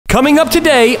Coming up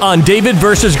today on David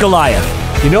versus Goliath.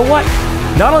 You know what?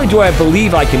 Not only do I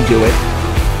believe I can do it,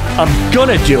 I'm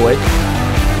gonna do it.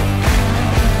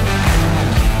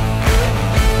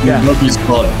 The book is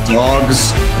called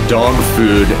Dogs, Dog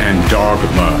Food, and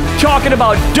Dogma. Talking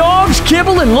about dogs,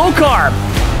 kibble, and low carb.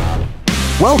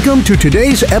 Welcome to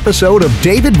today's episode of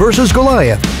David versus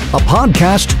Goliath, a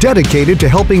podcast dedicated to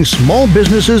helping small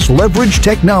businesses leverage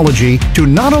technology to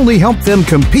not only help them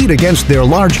compete against their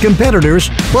large competitors,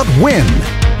 but win.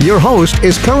 Your host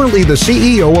is currently the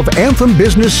CEO of Anthem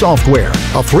Business Software,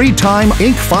 a three-time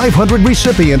Inc. 500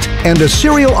 recipient, and a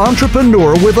serial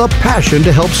entrepreneur with a passion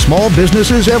to help small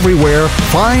businesses everywhere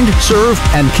find, serve,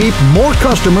 and keep more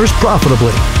customers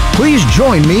profitably. Please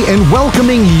join me in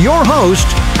welcoming your host,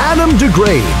 Adam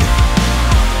DeGrade.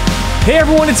 Hey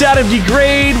everyone, it's Adam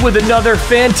DeGrade with another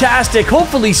fantastic,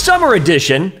 hopefully summer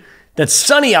edition that's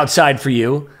sunny outside for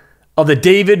you of the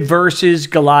David versus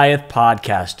Goliath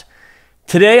podcast.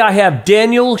 Today I have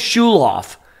Daniel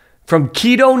Schulof from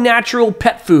Keto Natural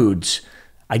Pet Foods.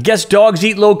 I guess dogs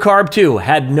eat low carb too.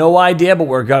 Had no idea, but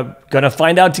we're going to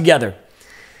find out together.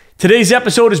 Today's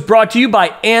episode is brought to you by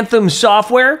Anthem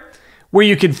Software, where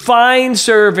you can find,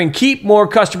 serve, and keep more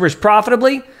customers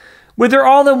profitably with their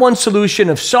all-in-one solution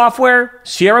of software,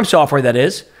 CRM software that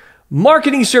is,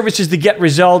 marketing services to get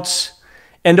results,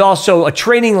 and also a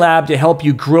training lab to help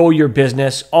you grow your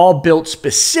business, all built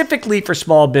specifically for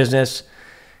small business.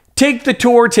 Take the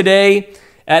tour today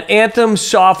at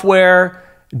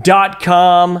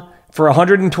anthemsoftware.com for a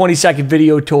 120-second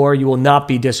video tour. You will not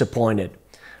be disappointed.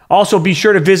 Also, be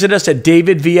sure to visit us at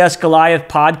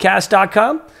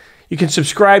davidvsgoliathpodcast.com. You can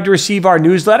subscribe to receive our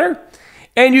newsletter,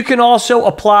 and you can also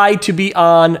apply to be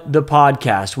on the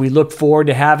podcast. We look forward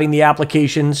to having the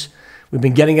applications. We've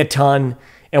been getting a ton,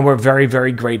 and we're very,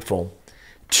 very grateful.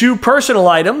 2 personal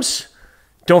items.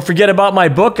 Don't forget about my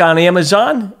book on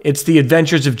Amazon. It's The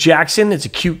Adventures of Jackson. It's a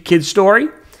cute kid story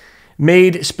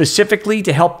made specifically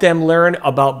to help them learn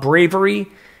about bravery,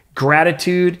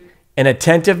 gratitude, and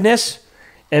attentiveness.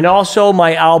 And also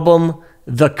my album,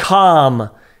 The Calm,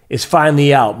 is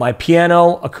finally out. My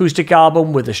piano acoustic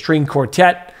album with a string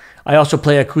quartet. I also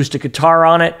play acoustic guitar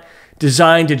on it,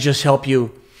 designed to just help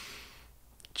you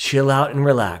chill out and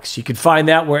relax. You can find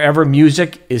that wherever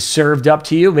music is served up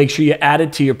to you. Make sure you add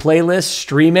it to your playlist,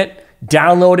 stream it,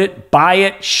 download it, buy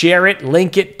it, share it,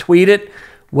 link it, tweet it,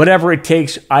 whatever it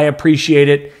takes. I appreciate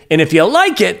it. And if you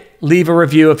like it, leave a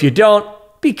review. If you don't,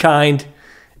 be kind.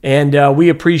 And we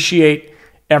appreciate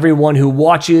everyone who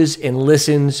watches and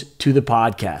listens to the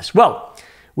podcast. Well,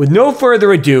 with no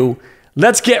further ado,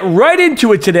 let's get right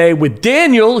into it today with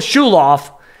Daniel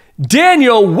Schulof.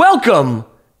 Daniel, welcome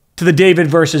to the David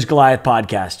versus Goliath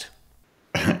podcast.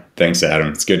 Thanks, Adam.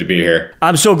 It's good to be here.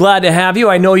 I'm so glad to have you.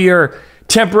 I know you're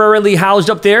temporarily housed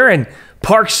up there in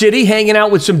Park City, hanging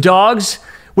out with some dogs,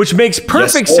 which makes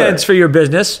perfect sense for your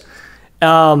business.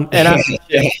 Yeah.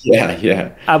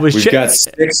 We've got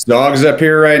 6 dogs up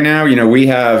here right now. You know, we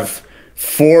have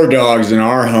 4 dogs in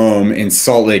our home in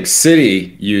Salt Lake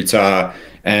City, Utah.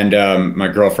 And my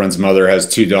girlfriend's mother has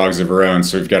 2 dogs of her own.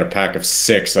 So we've got a pack of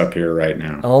 6 up here right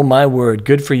now. Oh, my word.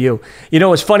 Good for you. You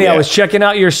know, it's funny. Yeah. I was checking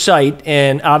out your site,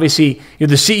 and obviously you're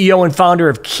the CEO and founder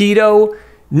of Keto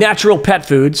Natural Pet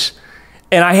Foods.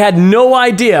 And I had no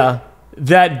idea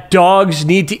that dogs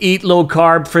need to eat low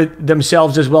carb for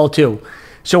themselves as well, too.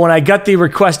 So when I got the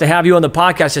request to have you on the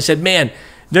podcast, I said, man,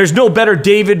 there's no better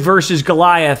David versus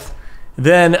Goliath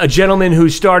than a gentleman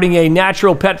who's starting a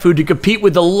natural pet food to compete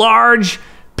with the large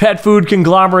pet food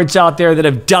conglomerates out there that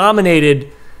have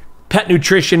dominated pet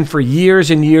nutrition for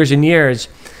years and years and years.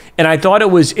 And I thought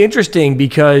it was interesting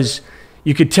because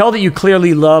you could tell that you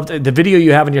clearly loved the video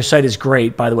you have on your site is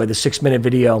great, by the way, the 6-minute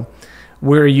video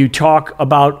where you talk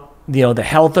about, you know, the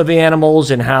health of the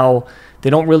animals and how they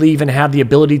don't really even have the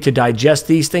ability to digest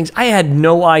these things. I had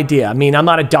no idea. I mean, I'm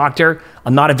not a doctor.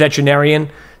 I'm not a veterinarian.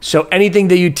 So anything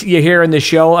that you hear in the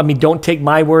show, I mean, don't take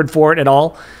my word for it at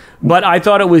all. But I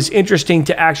thought it was interesting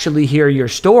to actually hear your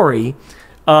story.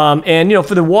 And, you know,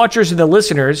 for the watchers and the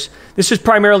listeners, this is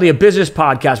primarily a business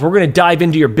podcast. We're going to dive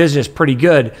into your business pretty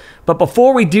good. But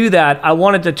before we do that, I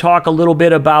wanted to talk a little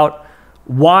bit about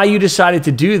why you decided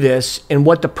to do this and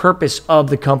what the purpose of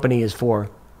the company is for.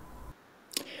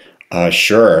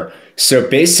 Sure. So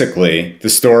basically, the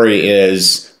story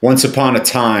is once upon a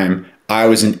time, I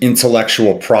was an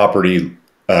intellectual property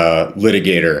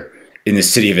litigator in the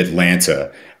city of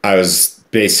Atlanta. I was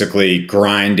basically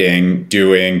grinding,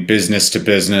 doing business to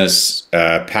business,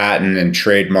 patent and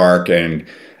trademark and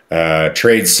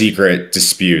trade secret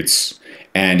disputes.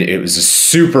 And it was a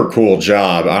super cool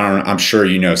job. I'm sure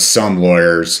you know some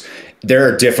lawyers. There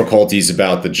are difficulties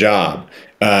about the job.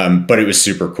 But it was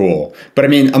super cool. But I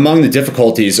mean, among the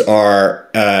difficulties are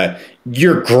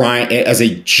your grind as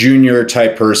a junior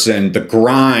type person, the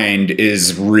grind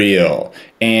is real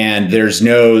and there's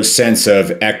no sense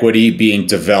of equity being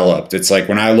developed. It's like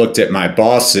when I looked at my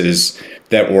bosses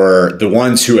that were the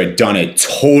ones who had done it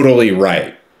totally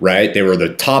right? They were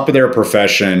the top of their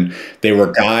profession. They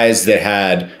were guys that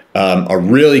had a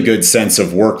really good sense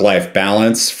of work-life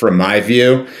balance from my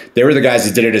view. They were the guys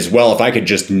that did it as well. If I could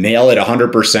just nail it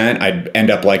 100%, I'd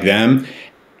end up like them.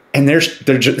 And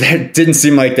it didn't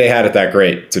seem like they had it that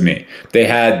great to me.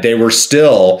 They were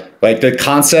still like the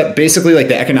concept, basically like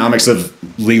the economics of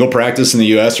legal practice in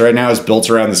the US right now is built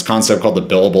around this concept called the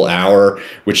billable hour,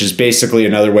 which is basically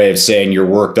another way of saying your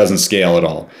work doesn't scale at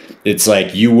all. It's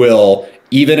like you will,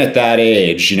 even at that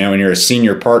age, when you're a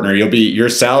senior partner, your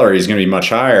salary is going to be much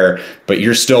higher, but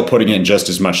you're still putting in just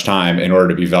as much time in order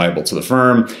to be valuable to the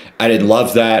firm. I didn't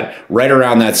love that. Right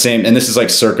around that same, and this is like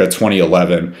circa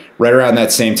 2011, right around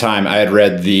that same time, I had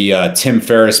read the Tim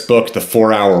Ferriss book, The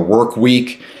 4-Hour Work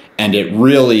Week, and it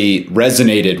really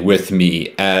resonated with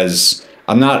me as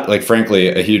I'm not like, frankly,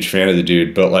 a huge fan of the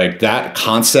dude, but like that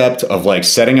concept of like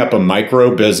setting up a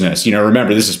micro business,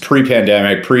 remember, this is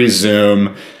pre-pandemic,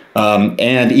 pre-Zoom,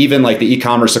 and even like the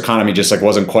e-commerce economy just like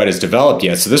wasn't quite as developed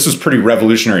yet. So this was pretty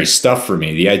revolutionary stuff for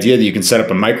me. The idea that you can set up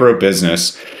a micro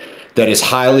business that is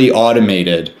highly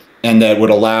automated and that would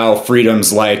allow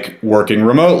freedoms like working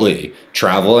remotely,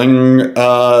 traveling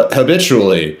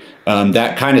habitually,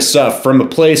 that kind of stuff from a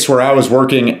place where I was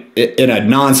working in a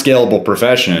non-scalable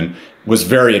profession was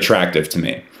very attractive to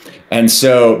me. And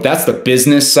so that's the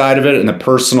business side of it, and the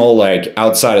personal, like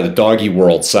outside of the doggy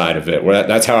world side of it.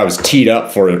 That's how I was teed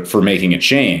up for making a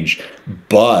change.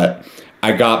 But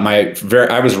I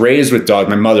was raised with dogs.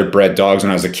 My mother bred dogs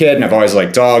when I was a kid, and I've always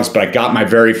liked dogs. But I got my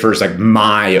very first like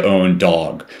my own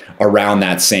dog around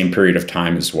that same period of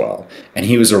time as well. And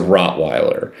he was a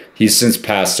Rottweiler. He's since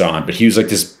passed on, but he was like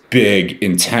this big,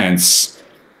 intense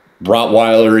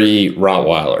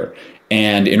Rottweiler.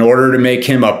 And in order to make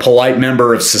him a polite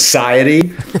member of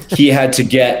society, he had to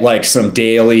get like some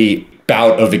daily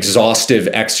bout of exhaustive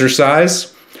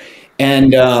exercise.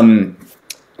 And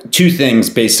two things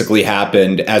basically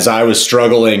happened as I was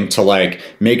struggling to like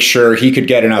make sure he could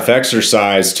get enough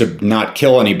exercise to not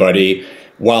kill anybody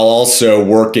while also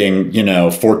working,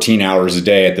 14 hours a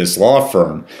day at this law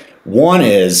firm. One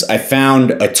is I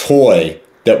found a toy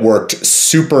that worked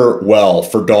super well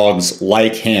for dogs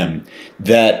like him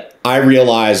that I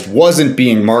realized wasn't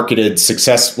being marketed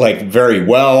very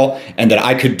well, and that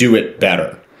I could do it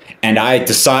better. And I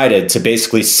decided to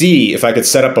basically see if I could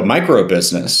set up a micro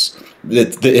business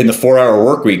in the 4-hour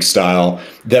work week style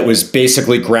that was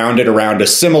basically grounded around a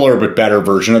similar but better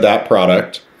version of that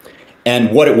product.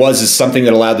 And what it was is something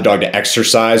that allowed the dog to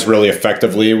exercise really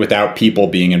effectively without people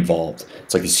being involved.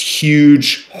 It's like these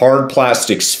huge, hard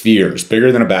plastic spheres,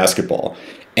 bigger than a basketball.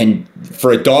 And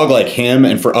for a dog like him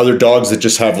and for other dogs that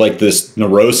just have like this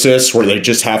neurosis where they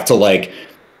just have to like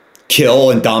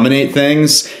kill and dominate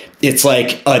things, it's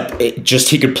like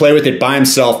he could play with it by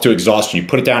himself to exhaustion. You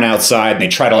put it down outside and they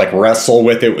try to like wrestle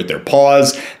with it with their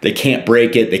paws. They can't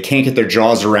break it. They can't get their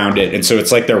jaws around it. And so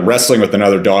it's like they're wrestling with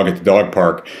another dog at the dog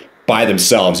park by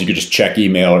themselves. You could just check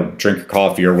email or drink a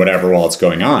coffee or whatever while it's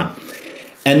going on.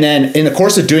 And then in the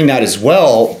course of doing that as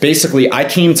well, basically, I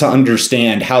came to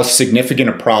understand how significant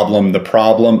the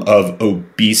problem of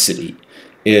obesity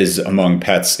is among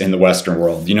pets in the Western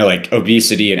world. Like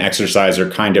obesity and exercise are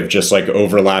kind of just like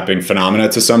overlapping phenomena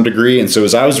to some degree. And so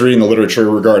as I was reading the literature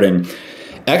regarding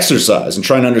exercise and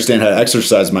trying to understand how to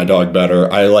exercise my dog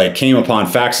better, I like came upon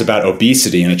facts about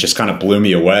obesity, and it just kind of blew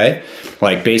me away.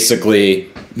 Like basically,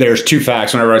 there's two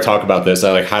facts. Whenever I talk about this,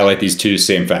 I like highlight these two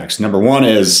same facts. Number one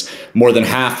is more than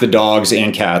half the dogs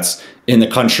and cats in the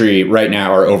country right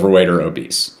now are overweight or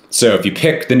obese. So if you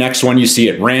pick the next one you see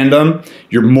at random,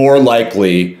 you're more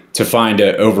likely to find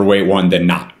an overweight one than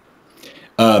not.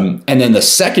 And then the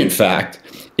second fact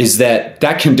is that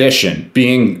condition,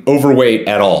 being overweight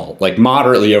at all, like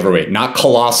moderately overweight, not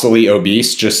colossally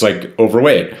obese, just like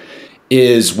overweight,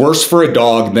 is worse for a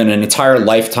dog than an entire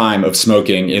lifetime of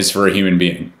smoking is for a human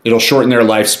being. It'll shorten their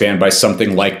lifespan by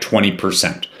something like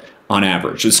 20% on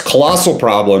average. It's a colossal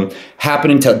problem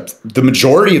happening to the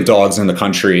majority of dogs in the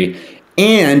country.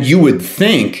 And you would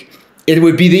think it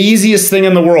would be the easiest thing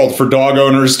in the world for dog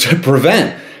owners to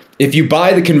prevent. If you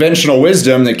buy the conventional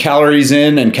wisdom that calories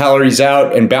in and calories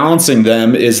out and balancing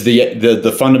them is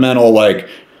the fundamental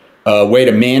way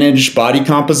to manage body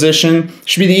composition,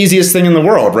 should be the easiest thing in the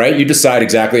world, right? You decide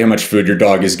exactly how much food your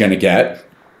dog is going to get.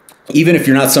 even if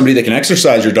you're not somebody that can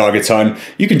exercise your dog a ton,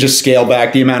 you can just scale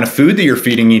back the amount of food that you're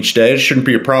feeding each day. It shouldn't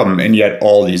be a problem. And yet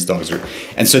all these dogs are.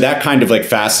 And so that kind of like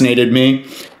fascinated me.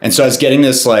 And so I was getting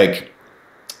this like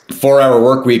 4-hour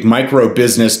work week micro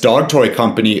business dog toy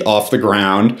company off the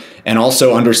ground, and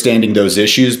also understanding those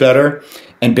issues better.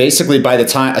 And basically by the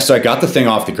time, so I got the thing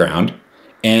off the ground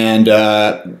and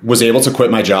was able to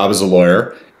quit my job as a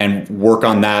lawyer and work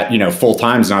on that, you know, full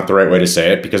time is not the right way to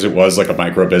say it, because it was like a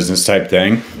micro business type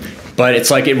thing. But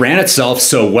it's like it ran itself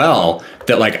so well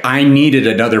that like I needed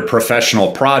another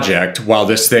professional project while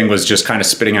this thing was just kind of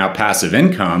spitting out passive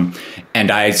income. And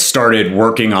I started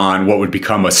working on what would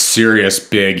become a serious,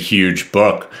 big, huge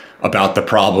book about the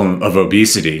problem of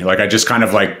obesity. Like I just kind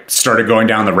of like started going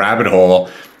down the rabbit hole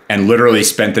and literally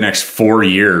spent the next 4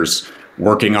 years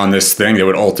working on this thing that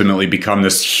would ultimately become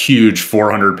this huge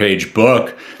 400-page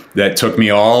book that took me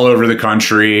all over the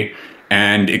country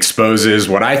and exposes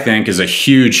what I think is a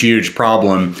huge, huge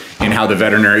problem in how the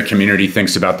veterinary community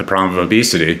thinks about the problem of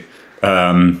obesity.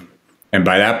 And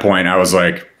by that point, I was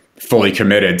like fully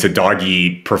committed to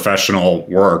doggy professional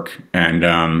work.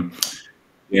 And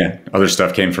yeah, other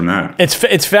stuff came from that.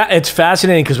 It's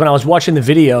fascinating because when I was watching the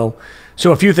video,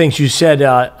 so a few things you said,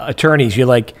 attorneys, you're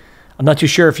like, I'm not too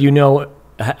sure if you know,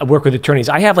 work with attorneys.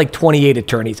 I have like 28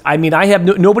 attorneys. I mean, I have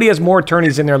nobody has more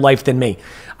attorneys in their life than me.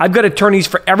 I've got attorneys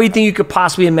for everything you could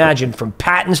possibly imagine, from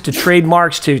patents to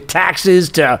trademarks to taxes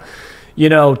to, you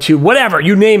know, to whatever,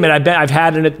 you name it. I bet I've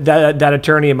had that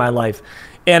attorney in my life.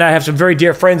 And I have some very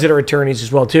dear friends that are attorneys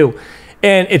as well too.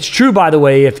 And it's true, by the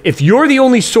way, if you're the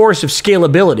only source of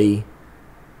scalability,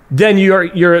 then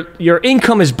your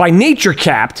income is by nature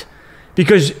capped,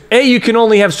 because A, you can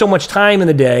only have so much time in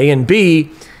the day, and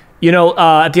B, you know,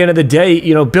 at the end of the day,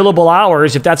 you know, billable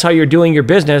hours, if that's how you're doing your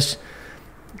business,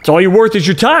 it's all you're worth is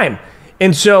your time.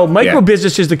 And so micro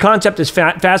businesses, the concept is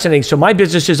fascinating. So my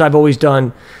businesses I've always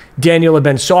done, Daniel, have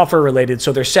been software related.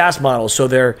 So they're SaaS models.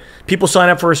 So people sign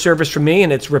up for a service from me,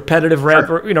 and it's repetitive,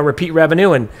 repeat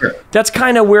revenue. And that's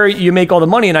kind of where you make all the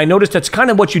money. And I noticed that's kind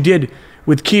of what you did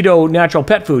with keto natural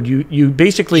pet food. You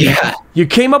basically, you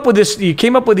came up with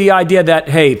the idea that,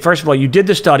 hey, first of all, you did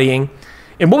the studying.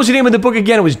 And what was the name of the book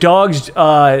again? It was Dogs.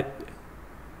 What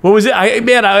was it?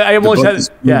 I almost had it.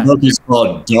 The book is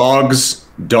called Dogs,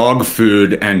 Dog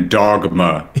Food, and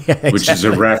Dogma, exactly. Which is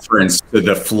a reference to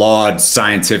the flawed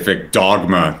scientific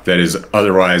dogma that is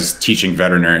otherwise teaching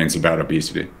veterinarians about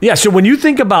obesity. Yeah, so when you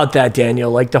think about that,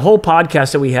 Daniel, like the whole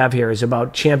podcast that we have here is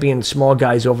about championing small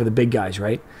guys over the big guys,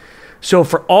 right? So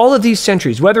for all of these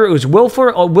centuries, whether it was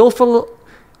willful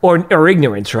or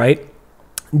ignorance, right?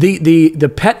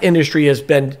 The pet industry has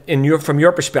been, from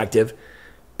your perspective,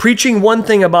 preaching one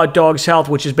thing about dogs' health,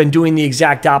 which has been doing the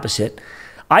exact opposite.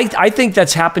 I think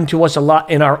that's happened to us a lot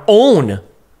in our own,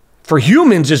 for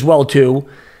humans as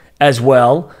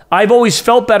well. I've always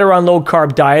felt better on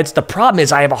low-carb diets. The problem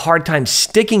is I have a hard time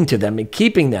sticking to them and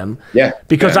keeping them.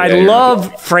 Because I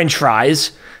love French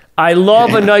fries. I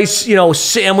love a nice,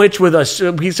 sandwich with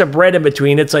a piece of bread in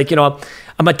between. It's like,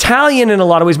 I'm Italian in a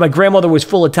lot of ways. My grandmother was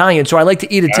full Italian, so I like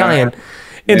to eat Italian.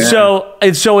 So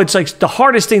it's like the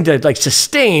hardest thing to like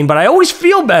sustain, but I always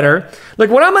feel better. Like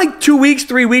when I'm like 2 weeks,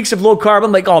 3 weeks of low carb,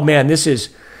 I'm like, oh man, this is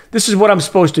what I'm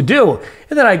supposed to do.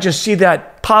 And then I just see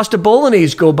that pasta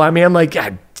bolognese go by me. I'm like,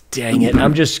 God dang it.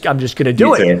 I'm just going to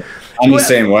do it. I'm the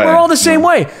same way. We're all the same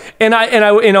way. And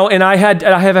I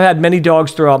have had many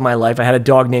dogs throughout my life. I had a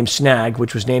dog named Snag,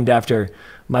 which was named after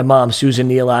my mom, Susan,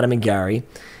 Neil, Adam, and Gary.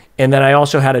 And then I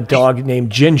also had a dog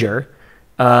named Ginger,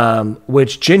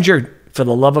 which Ginger, for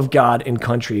the love of God and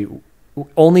country,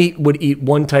 only would eat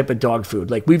one type of dog food.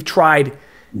 Like we've tried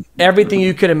everything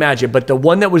you could imagine, but the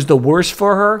one that was the worst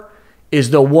for her is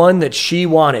the one that she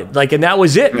wanted. Like, and that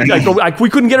was it. Like we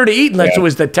couldn't get her to eat unless it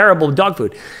was the terrible dog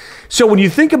food. So when you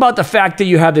think about the fact that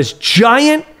you have this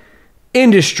giant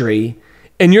industry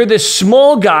and you're this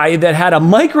small guy that had a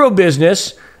micro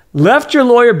business, left your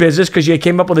lawyer business because you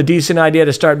came up with a decent idea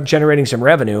to start generating some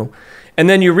revenue, and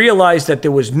then you realized that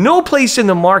there was no place in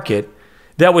the market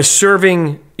that was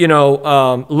serving,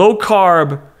 low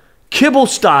carb, kibble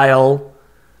style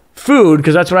food,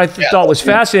 because that's what I thought was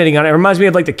fascinating. It reminds me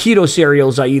of like the keto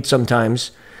cereals I eat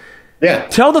sometimes. Yeah.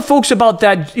 Tell the folks about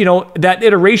that, that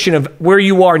iteration of where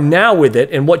you are now with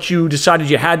it and what you decided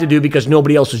you had to do because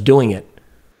nobody else was doing it.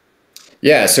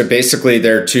 Yeah. So basically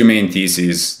there are two main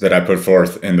theses that I put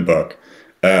forth in the book.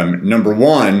 Number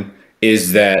one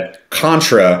is that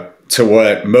contra to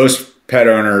what most pet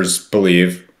owners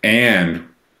believe, and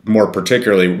more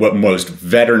particularly what most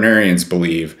veterinarians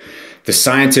believe, the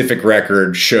scientific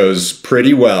record shows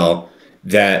pretty well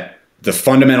that the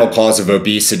fundamental cause of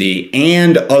obesity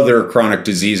and other chronic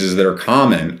diseases that are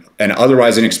common and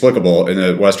otherwise inexplicable in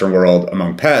the Western world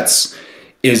among pets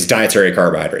is dietary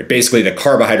carbohydrate. Basically, the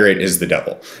carbohydrate is the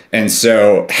devil. And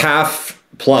so half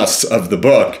plus of the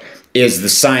book is the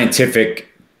scientific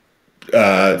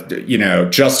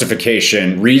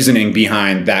justification, reasoning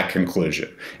behind that conclusion.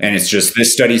 And it's just,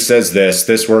 this study says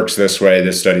this works this way,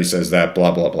 this study says that,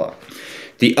 blah, blah, blah.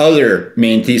 The other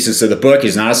main thesis of the book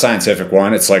is not a scientific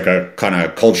one. It's like a kind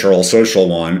of cultural, social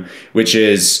one, which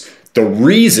is the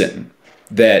reason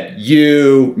that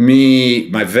you, me,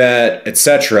 my vet,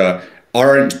 etc.,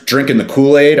 aren't drinking the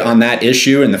Kool-Aid on that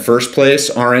issue in the first place,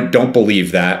 don't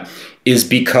believe that, is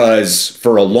because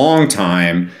for a long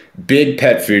time, big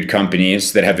pet food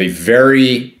companies that have a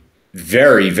very,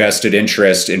 very vested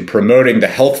interest in promoting the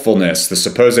healthfulness, the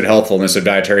supposed healthfulness of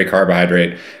dietary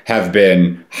carbohydrate, have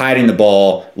been hiding the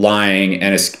ball, lying,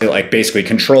 and like basically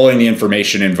controlling the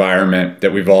information environment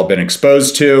that we've all been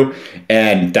exposed to.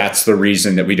 And that's the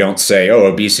reason that we don't say, oh,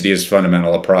 obesity is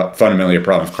fundamentally a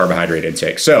problem of carbohydrate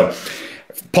intake. So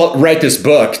write this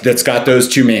book that's got those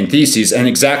two main theses. And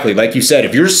exactly, like you said,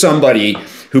 if you're somebody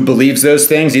who believes those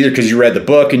things, either because you read the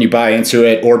book and you buy into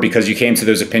it, or because you came to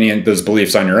those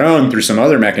beliefs on your own through some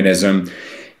other mechanism,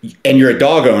 and you're a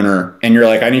dog owner and you're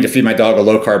like, I need to feed my dog a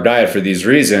low carb diet for these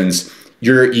reasons,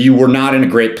 you were not in a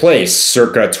great place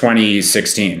circa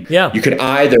 2016. Yeah. You could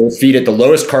either feed it the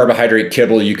lowest carbohydrate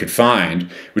kibble you could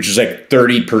find, which is like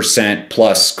 30%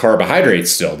 plus carbohydrates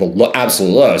still, the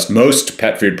absolute lowest. Most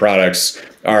pet food products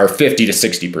are 50 to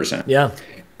 60%. Yeah.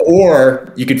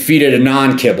 Or you could feed it a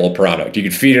non-kibble product. You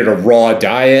could feed it a raw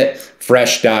diet,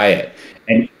 fresh diet.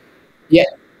 And yeah,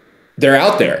 they're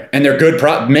out there and they're good.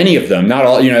 Many of them, not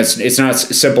all, it's not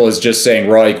as simple as just saying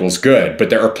raw equals good,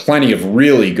 but there are plenty of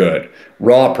really good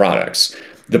raw products.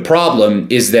 The problem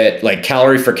is that like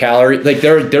calorie for calorie, like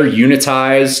they're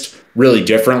unitized really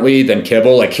differently than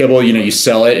kibble. Like kibble, you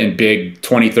sell it in big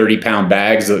 20, 30 pound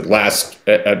bags that last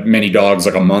many dogs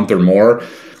like a month or more.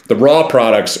 The raw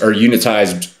products are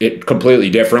unitized completely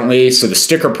differently. So the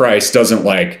sticker price doesn't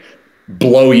like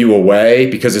blow you away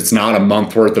because it's not a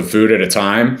month worth of food at a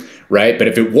time, right? But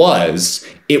if it was,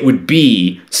 it would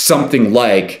be something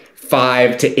like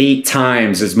 5 to 8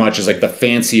 times as much as like the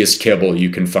fanciest kibble you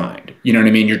can find. You know what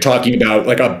I mean? You're talking about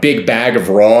like a big bag of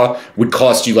raw would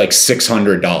cost you like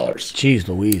 $600. Jeez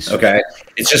Louise. Okay.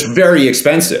 It's just very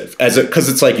expensive because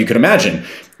it's like, you can imagine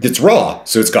it's raw.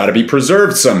 So it's got to be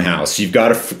preserved somehow. So you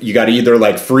got to either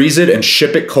like freeze it and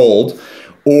ship it cold,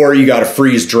 or you got to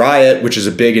freeze dry it, which is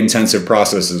a big intensive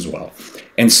process as well.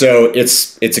 And so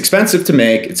it's expensive to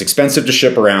make, it's expensive to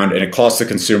ship around, and it costs the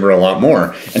consumer a lot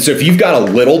more. And so if you've got a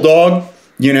little dog,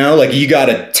 like you got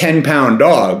a 10-pound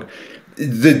dog,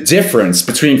 the difference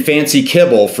between fancy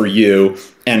kibble for you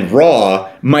and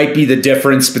raw might be the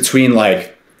difference between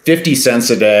like 50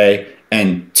 cents a day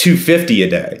and $2.50 a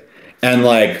day. And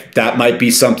like, that might be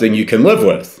something you can live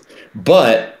with.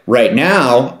 But right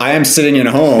now I am sitting in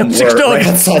a home where right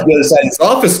outside the other side of this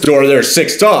office door, there are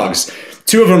 6 dogs.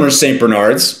 2 of them are St.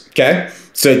 Bernards. Okay.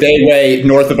 So they weigh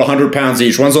north of 100 pounds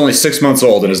each. One's only 6 months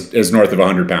old and is north of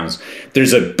 100 pounds.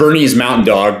 There's a Bernese mountain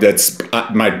dog that's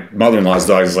my mother-in-law's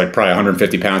dog is like probably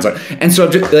 150 pounds. And so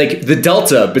just, like the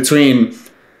delta between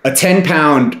a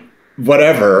 10-pound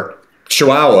whatever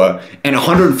Chihuahua and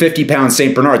 150-pound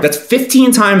St. Bernard, that's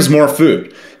 15 times more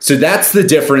food. So that's the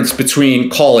difference between,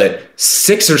 call it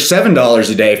 $6 or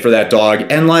 $7 a day for that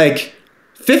dog and like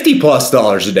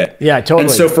 $50+ a day. Yeah, totally.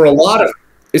 And so for a lot of,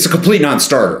 it's a complete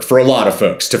non-starter for a lot of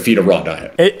folks to feed a raw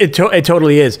diet. It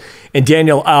totally is. And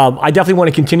Daniel, I definitely want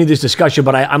to continue this discussion,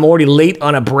 but I'm already late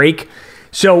on a break.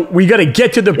 So we got to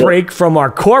get to the break from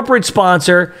our corporate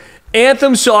sponsor,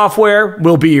 Anthem Software.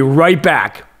 We'll be right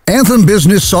back. Anthem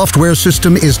Business Software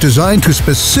System is designed to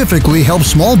specifically help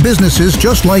small businesses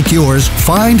just like yours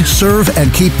find, serve,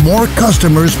 and keep more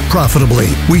customers profitably.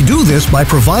 We do this by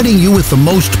providing you with the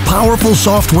most powerful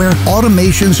software,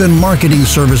 automations, and marketing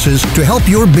services to help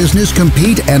your business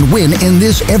compete and win in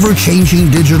this ever-changing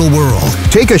digital world.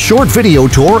 Take a short video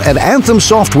tour at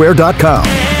anthemsoftware.com.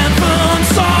 Anthem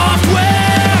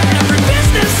Software, every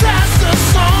business has a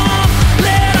song.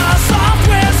 Let our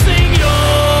software sing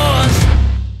yours.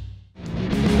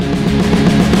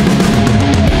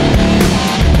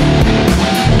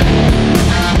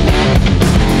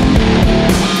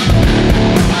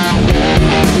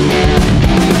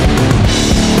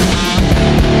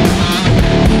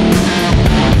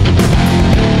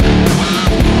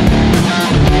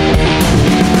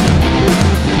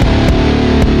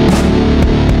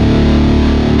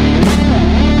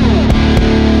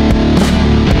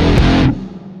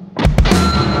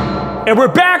 And we're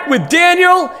back with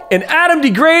Daniel and Adam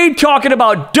DeGrade talking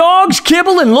about dogs,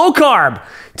 kibble, and low carb.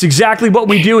 It's exactly what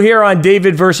we do here on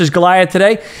David versus Goliath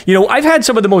today. You know, I've had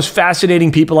some of the most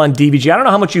fascinating people on DVG. I don't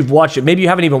know how much you've watched it. Maybe you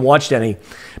haven't even watched any.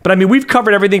 But I mean, we've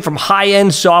covered everything from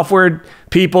high-end software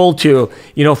people to,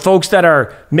 you know, folks that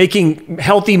are making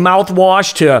healthy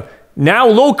mouthwash to now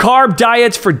low-carb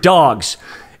diets for dogs.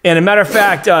 And a matter of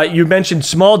fact, you mentioned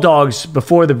small dogs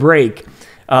before the break.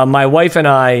 My wife and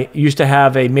I used to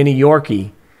have a mini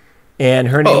Yorkie. And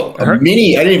her name,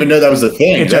 mini. I didn't even know that was a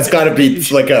thing. That's got to be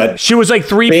like a. She was like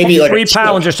three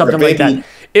pounds or something like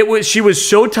that. She was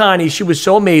so tiny. She was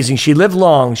so amazing. She lived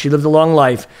long. She lived a long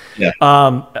life. Yeah.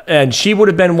 And she would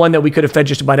have been one that we could have fed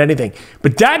just about anything.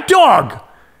 But that dog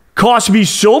cost me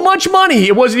so much money.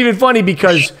 It wasn't even funny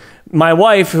because my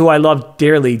wife, who I love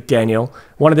dearly, Daniel,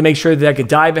 wanted to make sure that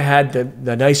Godiva had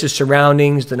the nicest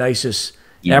surroundings, the nicest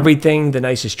everything, the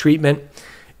nicest treatment.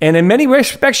 And in many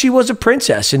respects, she was a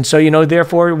princess. And so, you know,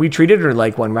 therefore, we treated her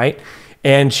like one, right?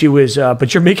 And she was,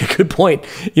 but you're making a good point.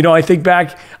 You know, I think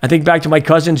back to my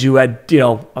cousins who had, you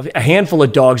know, a handful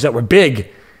of dogs that were big.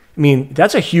 I mean,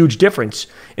 that's a huge difference.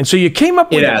 And so you came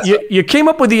up with, you came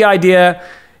up with the idea,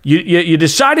 you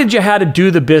decided you had to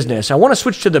do the business. I want to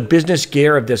switch to the business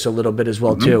gear of this a little bit as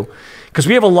well, too. Because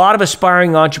we have a lot of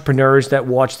aspiring entrepreneurs that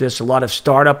watch this, a lot of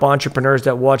startup entrepreneurs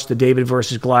that watch the David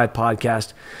versus Goliath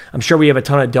podcast. I'm sure we have a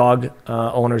ton of dog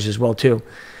owners as well, too.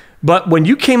 But when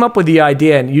you came up with the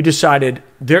idea and you decided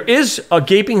there is a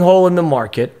gaping hole in the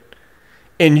market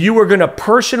and you were going to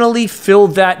personally fill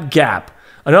that gap.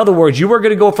 In other words, you were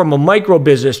going to go from a micro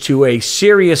business to a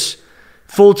serious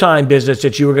full-time business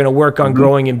that you were going to work on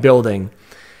growing and building.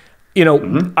 You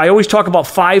know, I always talk about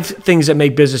 5 things that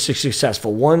make businesses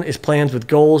successful. 1 is plans with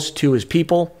goals. 2 is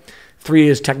people. 3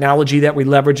 is technology that we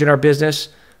leverage in our business.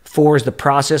 4 is the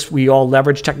process. We all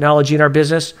leverage technology in our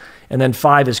business. And then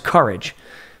 5 is courage.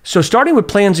 So starting with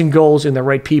plans and goals and the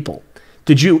right people.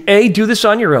 Did you, A, do this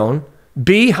on your own?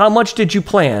 B, how much did you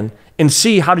plan? And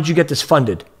C, how did you get this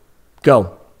funded?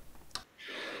 Go.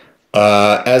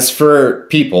 As for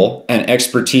people and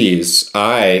expertise,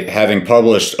 having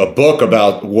published a book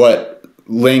about what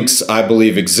links I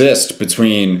believe exist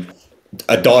between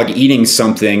a dog eating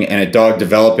something and a dog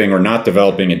developing or not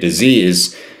developing a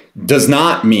disease, does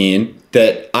not mean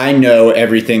that I know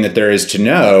everything that there is to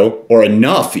know, or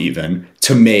enough even,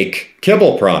 to make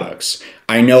kibble products.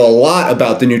 I know a lot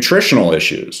about the nutritional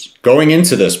issues going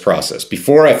into this process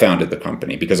before I founded the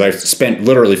company, because I spent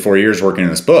literally 4 years working on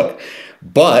this book.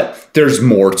 But there's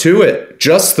more to it.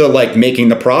 Just the making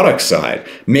the product side,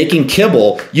 making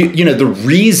kibble. You know, the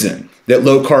reason that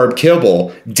low carb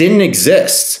kibble didn't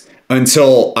exist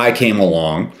until I came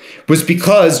along was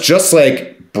because just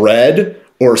like bread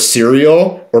or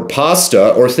cereal or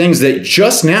pasta or things that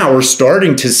just now we're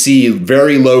starting to see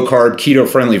very low carb keto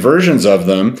friendly versions of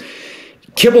them,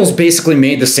 kibble's basically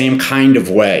made the same kind of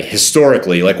way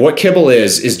historically. Like what kibble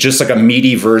is just like a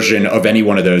meaty version of any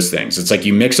one of those things. It's like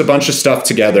you mix a bunch of stuff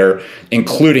together,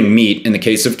 including meat in the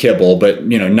case of kibble, but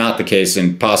you know, not the case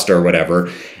in pasta or whatever.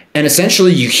 And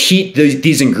essentially you heat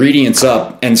these ingredients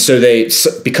up. And so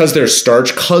because there's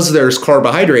starch, because there's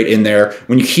carbohydrate in there,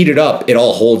 when you heat it up, it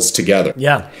all holds together.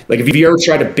 Yeah. Like if you ever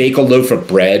try to bake a loaf of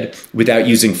bread without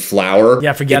using flour,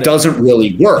 it doesn't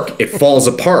really work. It falls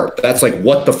apart. That's like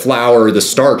what the flour, the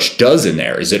starch does in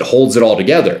there, is it holds it all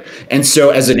together. And so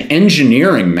as an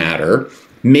engineering matter,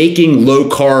 making low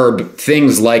carb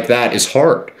things like that is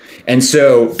hard. And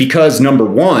so because number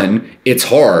 1, it's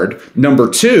hard. Number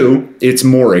 2, it's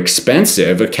more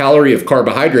expensive. A calorie of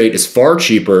carbohydrate is far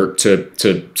cheaper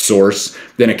to source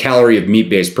than a calorie of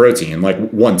meat-based protein, like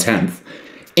 1/10.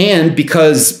 And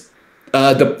because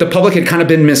the public had kind of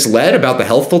been misled about the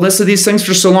healthfulness of these things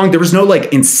for so long, there was no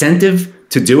incentive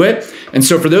to do it. And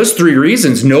so for those 3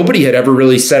 reasons, nobody had ever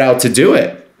really set out to do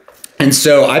it. And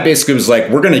so I basically was like,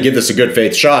 we're going to give this a good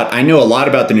faith shot. I know a lot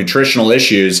about the nutritional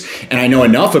issues, and I know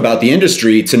enough about the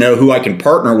industry to know who I can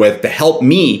partner with to help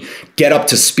me get up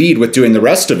to speed with doing the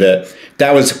rest of it.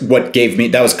 That was what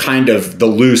that was kind of the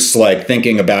loose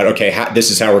thinking about, okay, this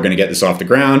is how we're going to get this off the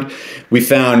ground. We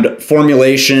found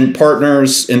formulation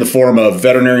partners in the form of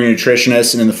veterinary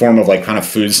nutritionists and in the form of kind of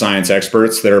food science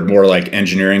experts that are more like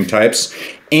engineering types.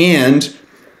 And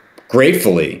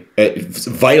gratefully,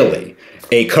 vitally,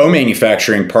 a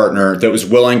co-manufacturing partner that was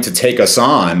willing to take us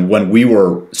on when we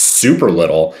were super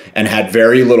little and had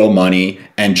very little money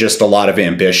and just a lot of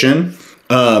ambition.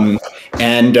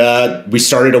 And we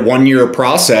started a 1-year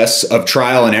process of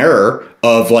trial and error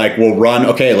of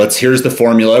here's the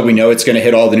formula. We know it's going to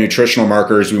hit all the nutritional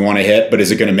markers we want to hit, but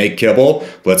is it going to make kibble?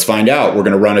 Let's find out. We're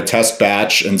going to run a test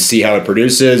batch and see how it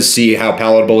produces, see how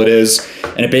palatable it is.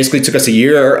 And it basically took us a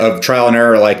year of trial and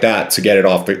error like that to get it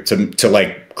off, to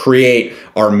create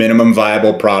our minimum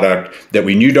viable product that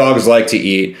we knew dogs like to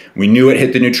eat. We knew it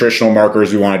hit the nutritional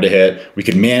markers we wanted to hit. We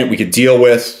could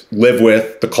live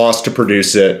with the cost to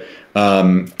produce it.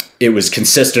 It was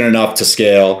consistent enough to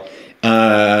scale.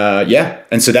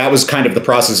 And so that was kind of the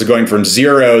process of going from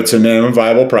zero to minimum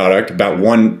viable product, about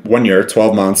one year,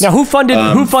 12 months. Now, who funded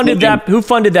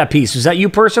that piece? Was that you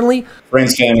personally?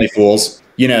 Friends, family, fools.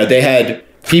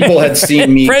 People had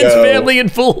seen me Friends, family,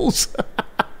 and fools.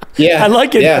 Yeah. I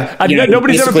like it. Yeah.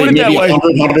 Nobody's ever put it that way.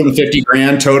 150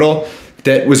 grand total.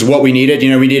 That was what we needed.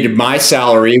 We needed my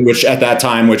salary, which at that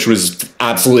time, which was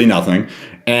absolutely nothing.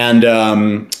 And,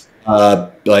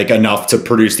 enough to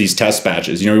produce these test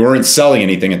batches. We weren't selling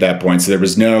anything at that point, so there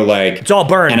was no It's all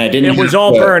burn. And I didn't. It was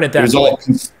all burn at that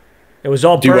point. It was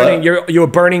all burning. You were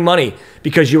burning money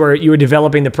because you were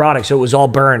developing the product, so it was all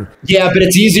burn. Yeah, but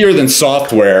it's easier than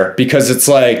software because it's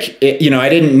I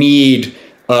didn't need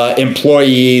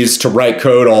employees to write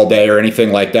code all day or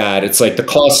anything like that. It's like the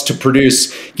cost to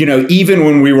produce. Even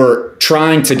when we were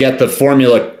trying to get the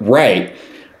formula right.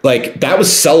 That was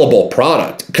sellable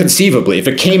product, conceivably, if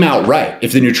it came out right.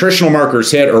 If the nutritional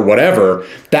markers hit or whatever,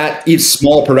 that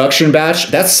small production batch,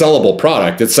 that's sellable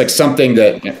product. It's something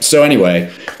that, so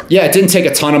anyway, it didn't take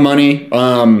a ton of money.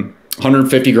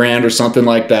 150 grand or something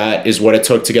like that is what it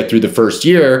took to get through the first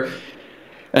year.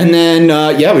 And then,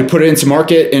 we put it into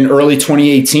market in early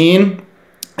 2018.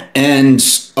 And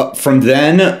from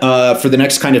then, for the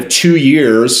next kind of 2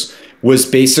 years, was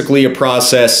basically a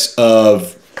process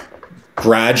of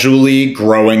gradually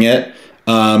growing it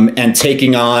and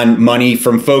taking on money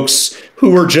from folks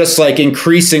who were just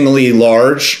increasingly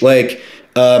large. My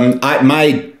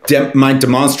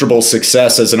demonstrable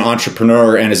success as an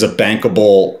entrepreneur and as a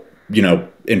bankable,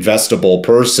 investable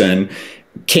person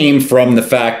came from the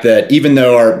fact that even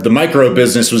though the micro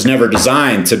business was never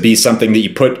designed to be something that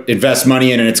you invest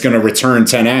money in and it's going to return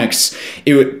 10x,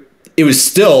 it was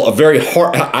still a very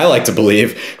hard, I like to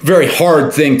believe, very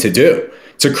hard thing to do.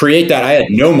 To create that, I had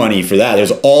no money for that. It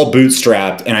was all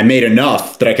bootstrapped, and I made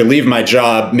enough that I could leave my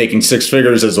job making 6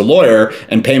 figures as a lawyer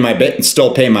and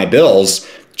still pay my bills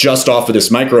just off of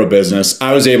this micro business.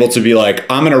 I was able to be I'm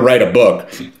going to write a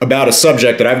book about a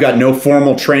subject that I've got no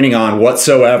formal training on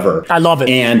whatsoever. I love it.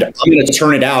 And I'm going to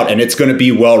turn it out, and it's going to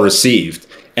be well received.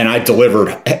 And I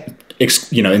delivered,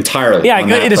 entirely. Yeah,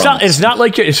 it's not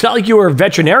like you were a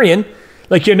veterinarian.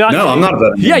 You're not. No, I'm not a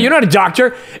veterinarian. Yeah, you're not a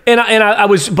doctor. And I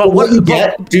was. But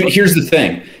dude, here's the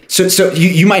thing. So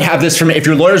you might have this from, if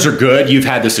your lawyers are good, you've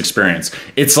had this experience.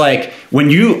 It's when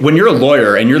you're a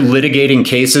lawyer and you're litigating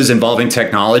cases involving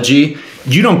technology,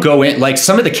 you don't go in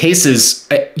some of the cases.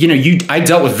 I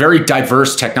dealt with very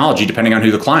diverse technology depending on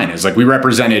who the client is. We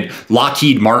represented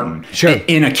Lockheed Martin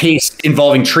in a case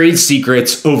involving trade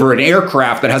secrets over an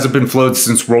aircraft that hasn't been flown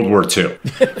since World War II.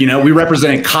 We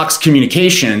represented Cox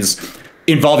Communications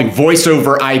involving voice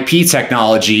over IP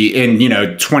technology in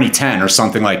 2010 or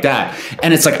something like that.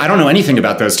 And it's I don't know anything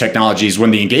about those technologies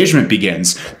when the engagement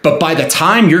begins. But by the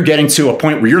time you're getting to a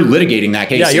point where you're litigating that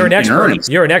case, you're an expert. Earnings,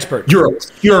 you're an expert. You're a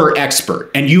pure expert,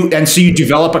 and so you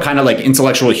develop a kind of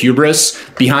intellectual hubris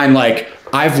behind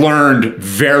I've learned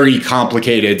very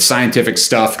complicated scientific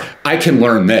stuff. I can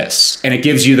learn this, and it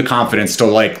gives you the confidence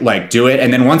to do it.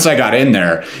 And then once I got in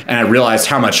there and I realized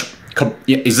how much.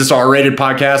 Is this R-rated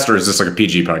podcast or is this a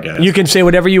PG podcast? You can say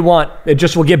whatever you want. It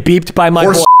just will get beeped by my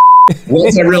voice.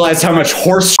 Once I realized how much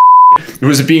horse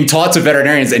was being taught to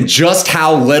veterinarians and just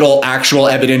how little actual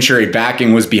evidentiary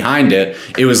backing was behind it,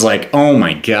 it was oh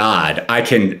my God, I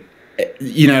can...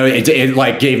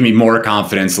 it gave me more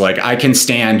confidence. I can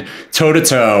stand toe to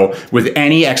toe with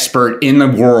any expert in the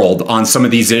world on some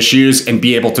of these issues and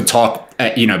be able to talk,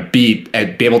 be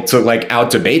able to out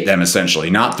debate them,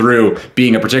 essentially, not through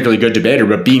being a particularly good debater,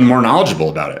 but being more knowledgeable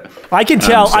about it. I can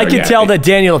tell that,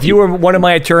 Daniel, if you were one of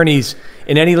my attorneys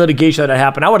in any litigation that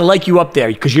happened, I would have liked you up there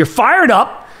because you're fired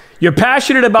up. You're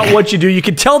passionate about what you do. You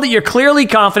can tell that you're clearly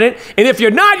confident. And if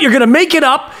you're not, you're going to make it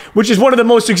up, which is one of the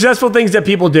most successful things that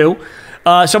people do.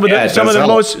 Some of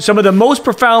the most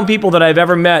profound people that I've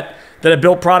ever met that have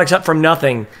built products up from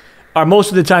nothing are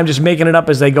most of the time just making it up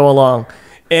as they go along.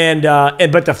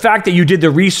 But the fact that you did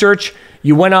the research,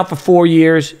 you went out for 4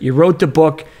 years, you wrote the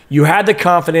book, you had the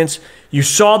confidence, you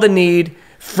saw the need,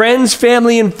 friends,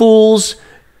 family, and fools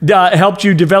helped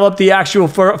you develop the actual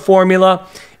formula.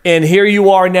 And here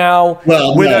you are now.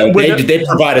 Well, they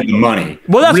provided the money.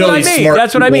 Well, that's really what I mean.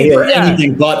 That's what I mean.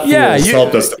 Anything but fools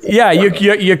helped us.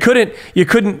 You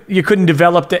couldn't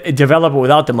develop it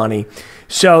without the money.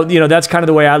 So that's kind of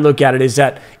the way I look at it. Is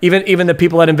that even the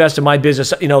people that invest in my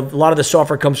business, a lot of the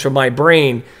software comes from my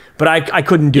brain, but I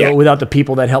couldn't do it without the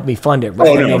people that helped me fund it. Right?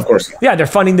 Oh no, of course not. Yeah, they're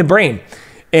funding the brain.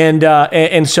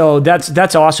 And so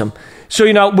that's awesome.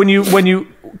 So, when you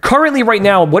currently right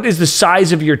now, what is the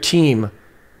size of your team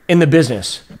in the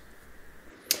business?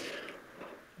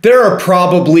 There are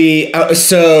probably,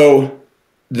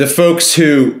 the folks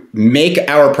who make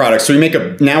our products,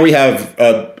 so now we have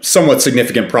a somewhat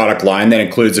significant product line that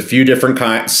includes a few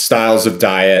different styles of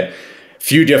diet,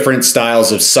 few different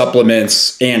styles of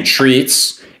supplements and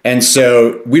treats. And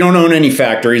so we don't own any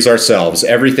factories ourselves.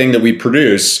 Everything that we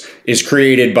produce is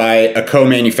created by a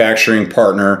co-manufacturing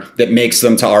partner that makes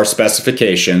them to our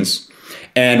specifications.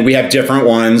 And we have different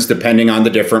ones depending on the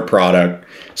different product.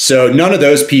 So none of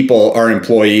those people are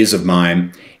employees of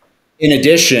mine. In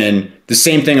addition, the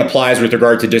same thing applies with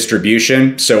regard to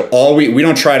distribution. So we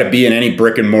don't try to be in any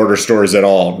brick and mortar stores at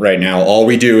all right now. All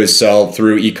we do is sell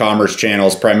through e-commerce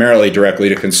channels, primarily directly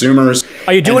to consumers.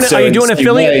 Are you doing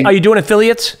affiliate? Are you doing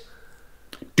affiliates?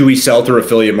 Do we sell through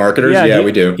affiliate marketers? Yeah,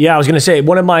 we do. Yeah, I was going to say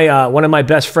one of my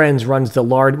best friends runs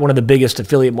one of the biggest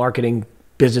affiliate marketing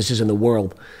businesses in the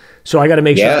world. So I got to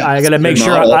make sure I got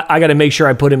to make sure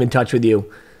I put him in touch with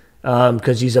you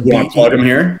because he's a. You want to plug him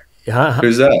here?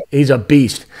 Who's that? He's a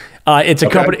beast. It's a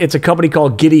company. It's a company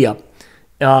called Giddy Up.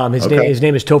 His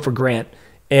name is Topher Grant,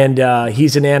 and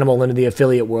he's an animal into the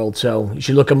affiliate world. So you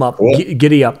should look him up. Cool.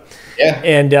 Giddy Up. Yeah,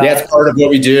 and that's part of what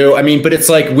we do. I mean, but it's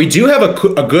like we do have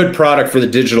a good product for the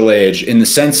digital age in the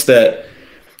sense that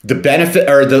the benefit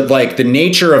or the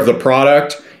nature of the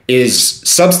product is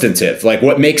substantive. Like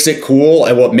what makes it cool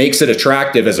and what makes it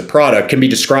attractive as a product can be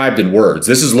described in words.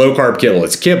 This is low carb kibble.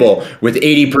 It's kibble with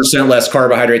 80% less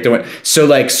carbohydrate than what. So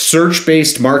like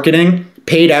search-based marketing,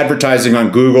 paid advertising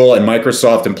on Google and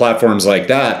Microsoft and platforms like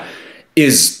that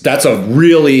that's a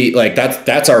really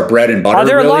that's our bread and butter. Are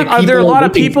there a lot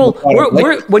of people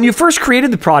when you first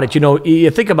created the product, you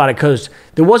think about it because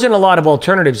there wasn't a lot of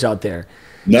alternatives out there.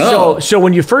 No. So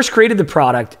when you first created the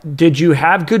product, did you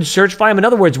have good search volume? In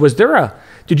other words,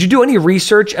 did you do any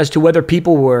research as to whether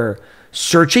people were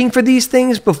searching for these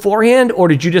things beforehand, or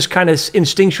did you just kind of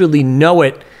instinctually know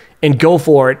it and go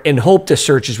for it and hope the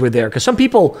searches were there? Because some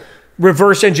people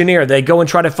reverse engineer. They go and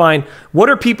try to find what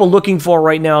are people looking for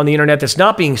right now on the internet that's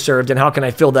not being served and how can I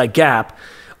fill that gap?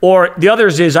 Or the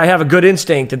others is I have a good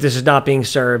instinct that this is not being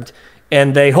served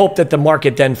and they hope that the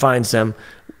market then finds them.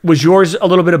 Was yours a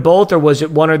little bit of both, or was it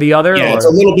one or the other? Yeah, it's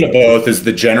a little bit of both is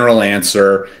the general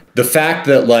answer. The fact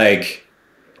that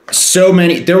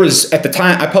there was at the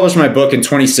time, I published my book in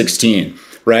 2016,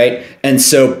 right? And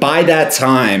so by that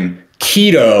time,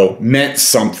 keto meant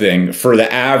something for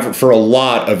a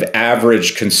lot of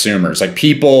average consumers. Like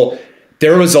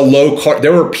there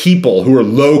were people who were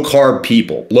low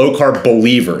carb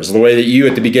believers. The way that you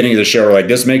at the beginning of the show were like,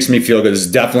 this makes me feel good. This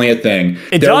is definitely a thing.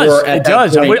 It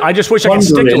does. I just wish I could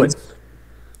stick to it.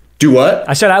 Do what?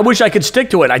 I said, I wish I could stick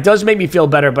to it. It does make me feel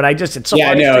better, but it's so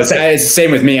hard. Yeah, I know. It's the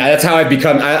same with me. That's how I've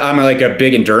become. I'm like a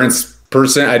big endurance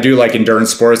person. I do like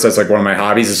endurance sports. That's like one of my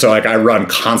hobbies. And so like I run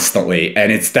constantly. And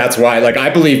that's why I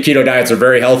believe keto diets are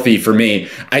very healthy for me.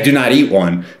 I do not eat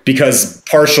one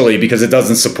partially because it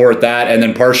doesn't support that. And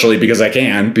then partially because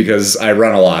because I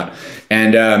run a lot.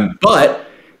 And, but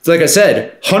like I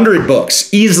said, 100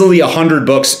 books, easily 100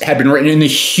 books have been written in the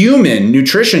human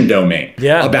nutrition domain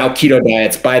about keto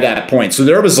diets by that point. So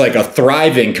there was like a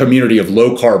thriving community of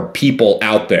low carb people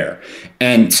out there.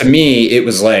 And to me, it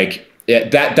was like,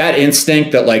 that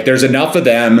instinct that there's enough of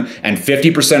them and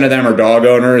 50% of them are dog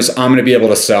owners, I'm going to be able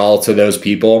to sell to those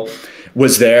people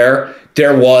was there.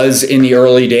 There was in the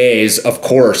early days, of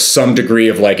course, some degree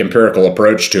of empirical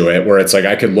approach to it where it's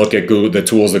I could look at the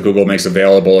tools that Google makes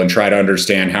available and try to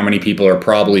understand how many people are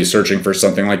probably searching for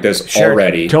something like this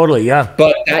already. Totally. Yeah.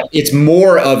 But it's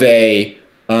more of a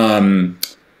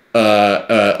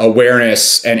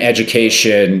awareness and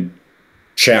education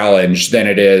challenge than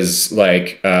it is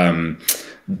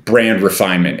brand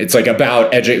refinement. It's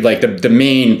about the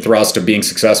main thrust of being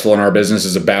successful in our business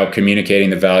is about communicating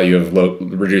the value of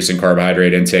reducing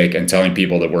carbohydrate intake and telling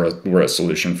people that we're a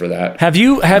solution for that. Have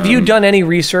you done any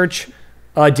research,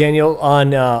 Daniel,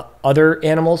 on other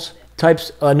animals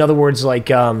types? In other words,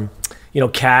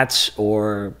 cats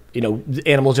or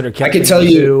animals that are kept I can tell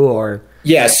you or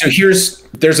yeah. So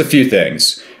there's a few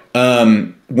things.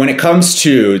 When it comes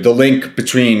to the link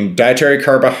between dietary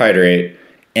carbohydrate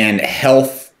and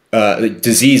health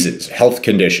diseases, health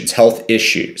conditions, health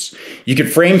issues, you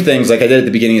could frame things like I did at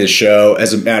the beginning of the show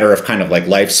as a matter of kind of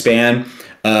lifespan.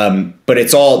 But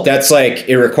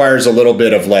it requires a little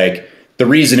bit of the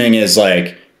reasoning is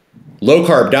low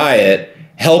carb diet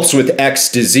helps with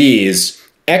X disease.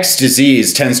 X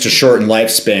disease tends to shorten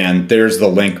lifespan. There's the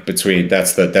link between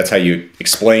that's how you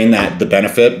explain the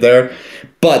benefit there.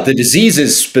 But the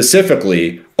diseases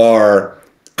specifically are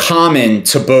common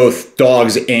to both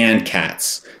dogs and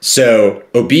cats. So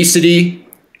obesity,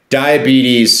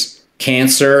 diabetes,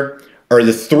 cancer are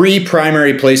the three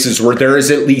primary places where there is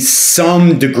at least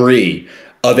some degree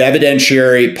of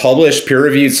evidentiary, published,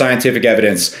 peer-reviewed scientific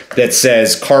evidence that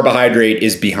says carbohydrate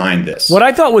is behind this. What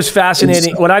I thought was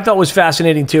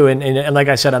fascinating, too, and like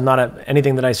I said, I'm not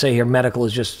anything that I say here medical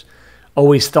is just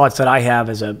always thoughts that I have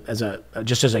as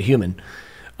a human.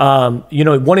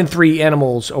 1 in 3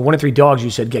 animals or 1 in 3 dogs,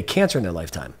 you said, get cancer in their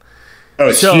lifetime. Oh,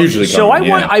 it's hugely common. So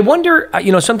I wonder,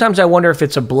 sometimes I wonder if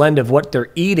it's a blend of what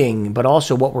they're eating, but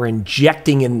also what we're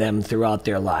injecting in them throughout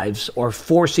their lives or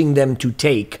forcing them to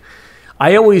take.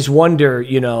 I always wonder,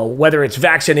 whether it's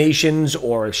vaccinations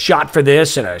or a shot for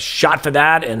this and a shot for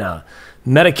that and a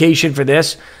medication for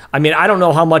this. I mean, I don't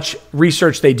know how much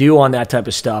research they do on that type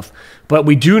of stuff, but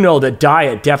we do know that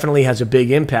diet definitely has a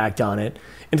big impact on it.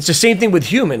 And it's the same thing with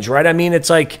humans, right? I mean, it's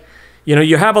like,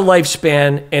 you have a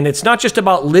lifespan, and it's not just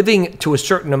about living to a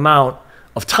certain amount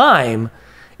of time.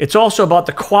 It's also about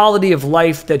the quality of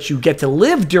life that you get to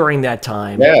live during that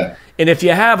time. Yeah. And if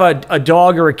you have a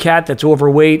dog or a cat that's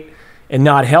overweight and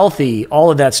not healthy,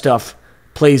 all of that stuff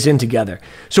plays in together.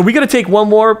 So we got to take one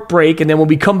more break, and then when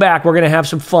we come back, we're going to have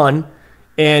some fun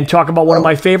and talk about one of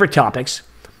my favorite topics,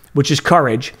 which is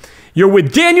courage. You're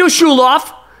with Daniel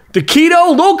Schulof, the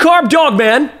Keto Low Carb Dog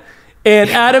Man, and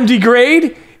Adam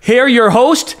DeGrade, here your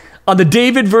host on the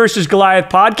David versus Goliath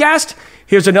podcast.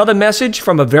 Here's another message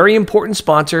from a very important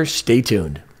sponsor. Stay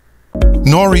tuned.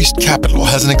 Northeast Capital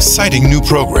has an exciting new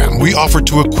program we offer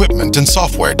to equipment and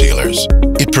software dealers.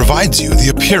 It provides you the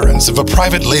appearance of a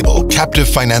private label captive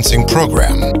financing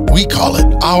program. We call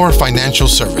it Our Financial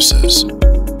Services.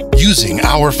 Using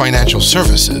Our Financial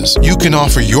Services, you can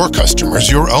offer your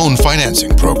customers your own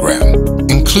financing program,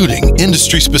 including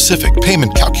industry-specific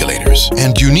payment calculators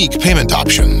and unique payment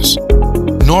options.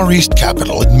 Northeast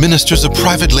Capital administers a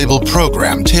private label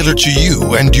program tailored to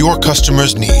you and your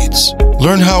customers' needs.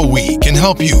 Learn how we can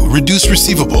help you reduce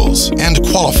receivables and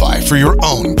qualify for your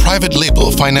own private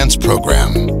label finance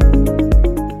program.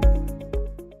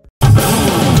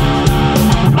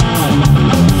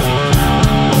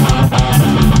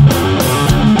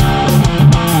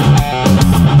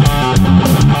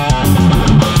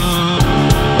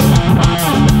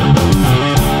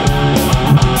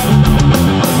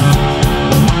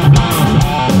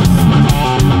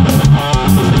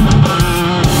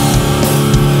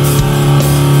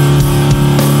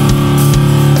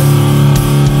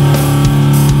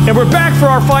 And we're back for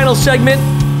our final segment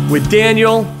with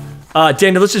Daniel.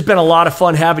 Daniel, this has been a lot of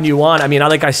fun having you on. I mean,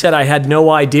 like I said, I had no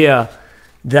idea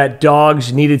that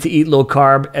dogs needed to eat low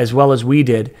carb as well as we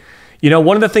did.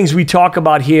 One of the things we talk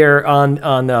about here on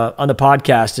the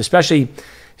podcast, especially,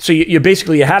 so you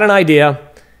basically you had an idea,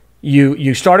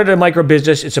 you started a micro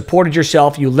business, it supported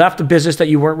yourself, you left a business that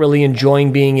you weren't really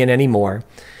enjoying being in anymore.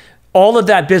 All of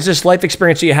that business life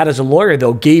experience that you had as a lawyer,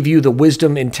 though, gave you the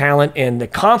wisdom and talent and the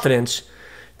confidence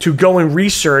to go and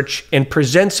research and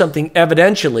present something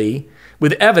evidentially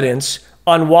with evidence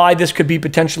on why this could be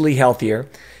potentially healthier.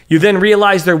 You then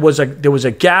realized there was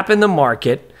a gap in the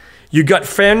market. You got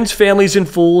friends, families, and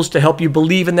fools to help you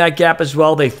believe in that gap as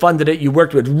well. They funded it. You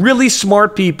worked with really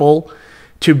smart people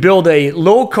to build a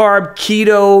low-carb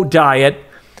keto diet.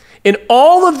 And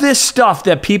all of this stuff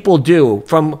that people do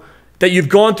that you've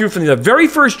gone through from the very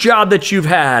first job that you've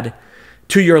had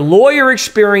to your lawyer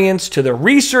experience, to the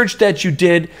research that you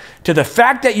did, to the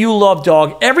fact that you love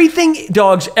dogs,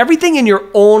 everything in your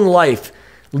own life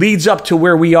leads up to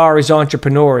where we are as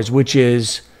entrepreneurs, which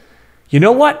is, you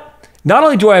know what? Not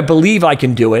only do I believe I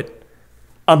can do it,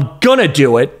 I'm gonna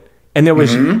do it. And there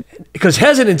was, because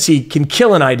hesitancy can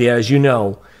kill an idea, as you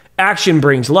know. Action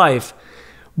brings life.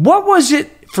 What was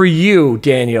it for you,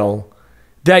 Daniel,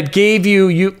 that gave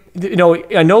you,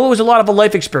 I know it was a lot of a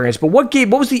life experience, but what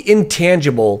was the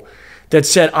intangible that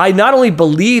said, I not only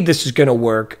believe this is going to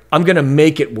work, I'm going to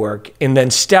make it work, and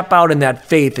then step out in that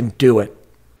faith and do it?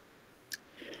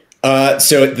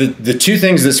 So the two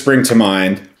things that spring to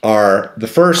mind are, the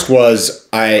first was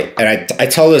I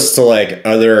tell this to like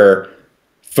other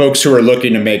folks who are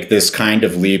looking to make this kind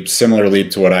of leap, similar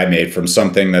leap to what I made, from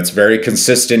something that's very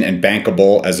consistent and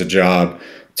bankable as a job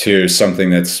to something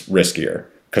that's riskier,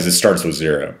 because it starts with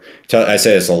zero. I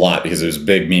say this a lot because it was a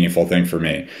big, meaningful thing for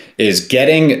me, is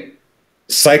getting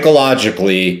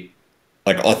psychologically,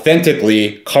 like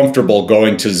authentically comfortable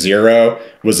going to zero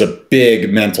was a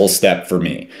big mental step for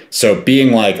me. So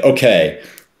being like, okay,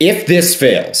 if this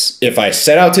fails, if I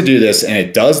set out to do this and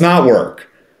it does not work,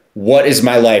 what is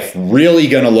my life really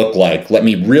going to look like? Let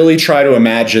me really try to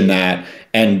imagine that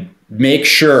and make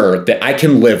sure that I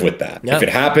can live with that. Yeah. If it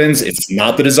happens, it's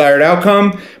not the desired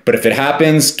outcome, but if it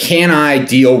happens, can I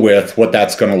deal with what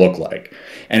that's going to look like?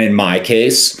 And in my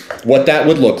case, what that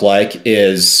would look like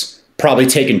is probably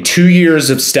taking 2 years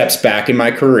of steps back in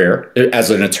my career as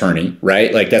an attorney,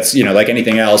 right? Like that's, like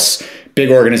anything else,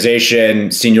 big organization,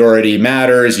 seniority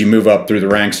matters. You move up through the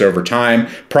ranks over time.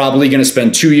 Probably going to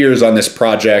spend 2 years on this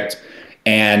project,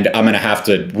 and I'm going to have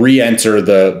to re-enter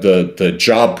the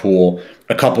job pool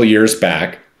a couple years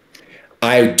back.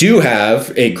 I do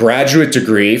have a graduate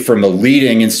degree from a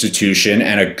leading institution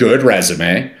and a good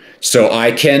resume. So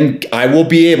I will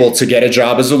be able to get a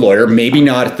job as a lawyer, maybe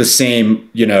not at the same,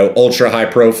 ultra high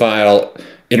profile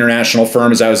international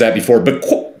firm as I was at before, but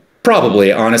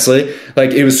probably, honestly,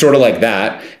 like it was sort of like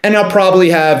that. And I'll probably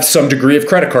have some degree of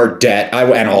credit card debt,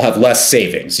 and I'll have less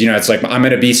savings. It's like I'm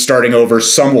going to be starting over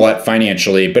somewhat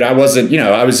financially, but I wasn't,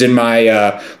 I was in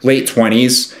my late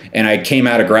 20s and I came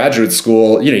out of graduate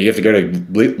school. You have to go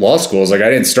to law schools. Like I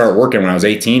didn't start working when I was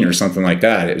 18 or something like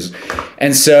that.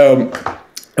 And so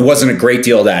it wasn't a great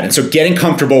deal of that. And so getting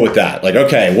comfortable with that, like,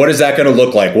 okay, what is that going to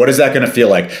look like? What is that going to feel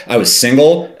like? I was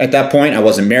single at that point. I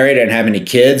wasn't married. I didn't have any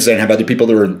kids. I didn't have other people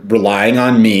that were relying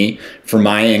on me for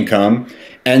my income.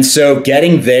 And so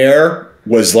getting there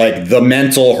was like the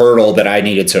mental hurdle that I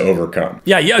needed to overcome.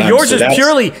 Yeah. Yours is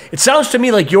purely, it sounds to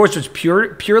me like yours was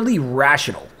purely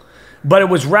rational. But it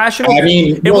was rational. I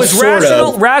mean, it was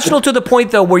rational to the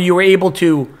point, though, where you were able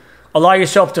to allow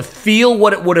yourself to feel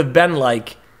what it would have been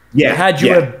like had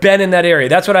you have been in that area.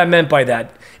 That's what I meant by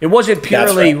that. It wasn't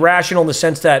purely rational in the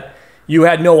sense that you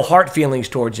had no heart feelings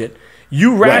towards it.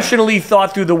 You rationally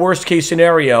thought through the worst case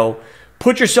scenario,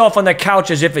 put yourself on the couch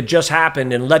as if it just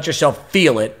happened, and let yourself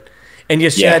feel it. And you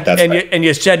said,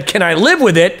 you said, can I live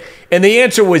with it? And the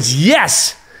answer was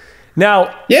yes.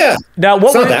 Now, it's not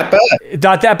that bad.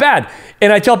 Not that bad.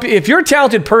 And I tell people, if you're a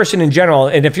talented person in general,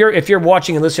 and if you're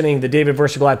watching and listening to the David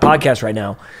vs. Goliath podcast right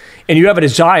now, and you have a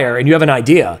desire and you have an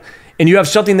idea and you have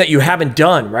something that you haven't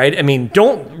done, right? I mean,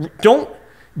 don't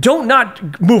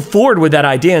not move forward with that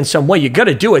idea in some way. You got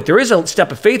to do it. There is a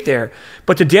step of faith there.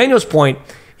 But to Daniel's point,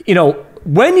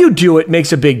 when you do it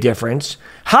makes a big difference.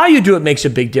 How you do it makes a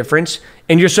big difference,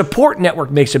 and your support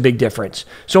network makes a big difference.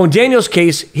 So in Daniel's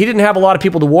case, he didn't have a lot of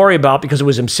people to worry about because it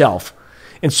was himself.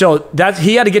 And so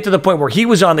he had to get to the point where he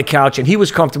was on the couch and he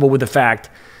was comfortable with the fact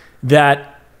that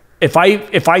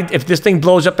if this thing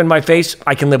blows up in my face,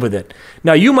 I can live with it.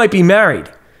 Now, you might be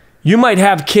married. You might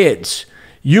have kids.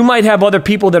 You might have other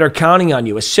people that are counting on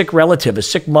you, a sick relative, a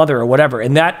sick mother or whatever,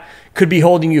 and that could be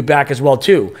holding you back as well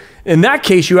too. In that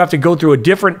case, you have to go through a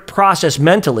different process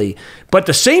mentally, but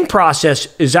the same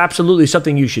process is absolutely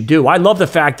something you should do. I love the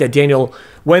fact that Daniel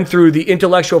went through the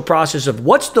intellectual process of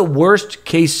what's the worst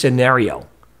case scenario.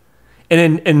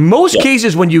 And in most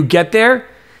cases, when you get there,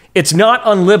 it's not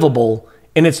unlivable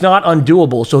and it's not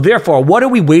undoable. So therefore, what are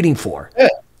we waiting for?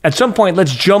 At some point,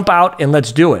 let's jump out and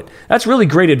let's do it. That's really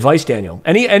great advice, Daniel.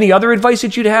 Any other advice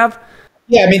that you'd have?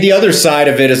 Yeah, I mean, the other side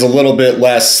of it is a little bit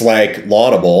less like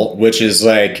laudable, which is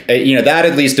like, that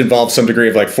at least involves some degree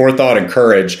of like forethought and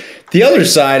courage. The other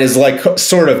side is like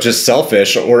sort of just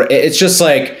selfish, or it's just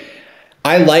like,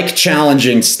 I like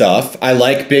challenging stuff. I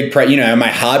like big, my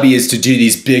hobby is to do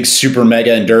these big, super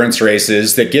mega endurance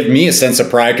races that give me a sense of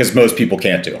pride because most people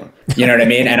can't do them. You know what I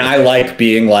mean? And I like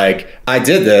being like, I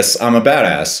did this, I'm a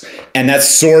badass. And that's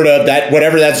sort of that,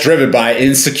 whatever that's driven by,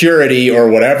 insecurity or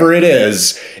whatever it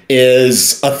is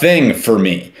a thing for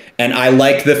me. And I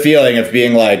like the feeling of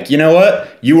being like, you know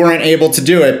what? You weren't able to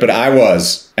do it, but I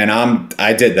was, and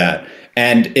I did that.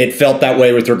 And it felt that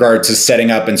way with regard to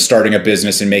setting up and starting a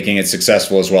business and making it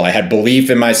successful as well. I had belief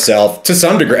in myself to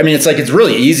some degree. I mean, it's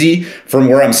really easy from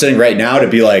where I'm sitting right now to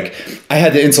be like, I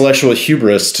had the intellectual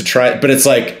hubris to try, but it's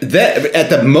like that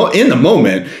in the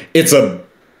moment, it's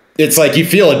like you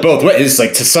feel it both ways. It's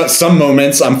like to some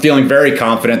moments I'm feeling very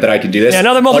confident that I can do this. Yeah,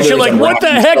 another moment you're like, what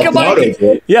the heck am I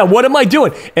doing? Yeah, what am I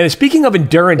doing? And speaking of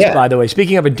endurance, by the way,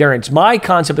 my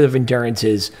concept of endurance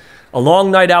is a long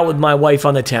night out with my wife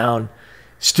on the town,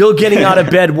 still getting out of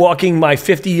bed, walking my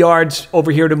 50 yards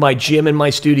over here to my gym in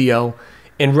my studio,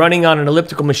 and running on an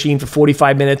elliptical machine for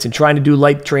 45 minutes and trying to do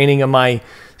light training on my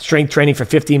strength training for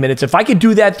 15 minutes. If I could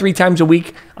do that 3 times a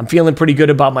week, I'm feeling pretty good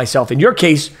about myself. In your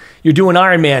case, you're doing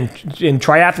Ironman and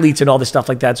triathletes and all this stuff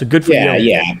like that. So good for you.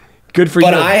 Yeah. Good for you.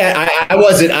 But I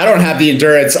don't have the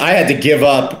endurance. I had to give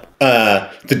up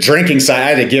the drinking side, I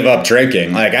had to give up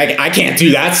drinking. Like I can't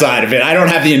do that side of it. I don't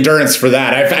have the endurance for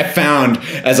that. I found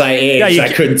as I aged,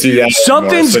 I couldn't do that.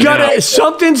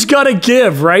 Something's gotta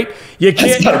give, right? You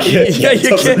can't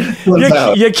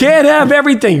you can't have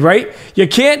everything, right? You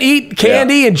can't eat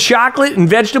candy and chocolate and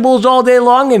vegetables all day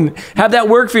long and have that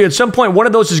work for you. At some point, one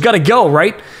of those has got to go,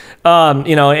 right? And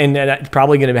it's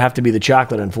probably going to have to be the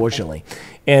chocolate, unfortunately,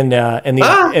 and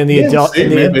the adult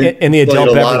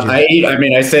beverages.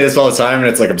 I say this all the time, and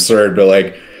it's like absurd, but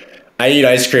like I eat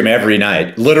ice cream every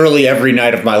night, literally every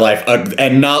night of my life,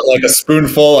 and not like a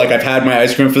spoonful. Like I've had my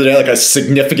ice cream for the day, like a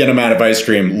significant amount of ice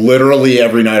cream, literally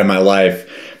every night of my life.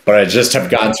 But I just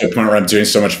have gotten to a point where I'm doing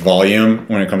so much volume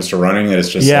when it comes to running that it's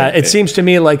just it seems to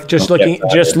me like just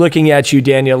looking at you,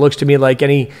 Daniel, it looks to me like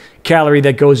any calorie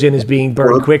that goes in is being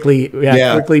burned quickly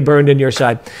burned in your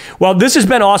side. Well, this has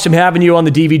been awesome having you on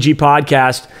the DVG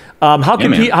podcast.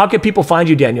 How can people find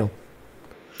you, Daniel?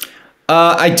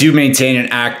 I do maintain an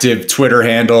active Twitter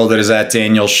handle that is at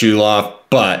Daniel Schulof,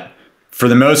 but for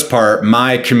the most part,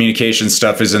 my communication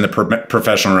stuff is in the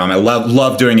professional realm. I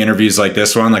love doing interviews like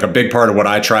this one. Like a big part of what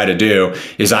I try to do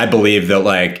is I believe that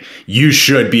like you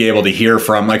should be able to hear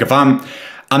from, like if I'm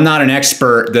not an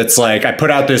expert that's like, I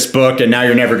put out this book and now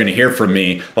you're never going to hear from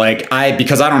me. Like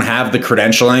because I don't have the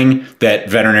credentialing that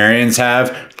veterinarians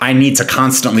have, I need to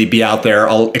constantly be out there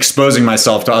exposing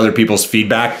myself to other people's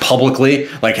feedback publicly,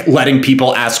 like letting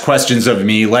people ask questions of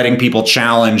me, letting people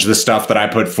challenge the stuff that I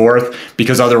put forth,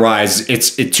 because otherwise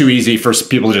it's too easy for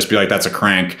people to just be like, that's a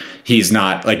crank. He's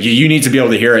not like, you need to be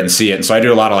able to hear it and see it. And so I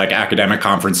do a lot of like academic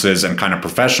conferences and kind of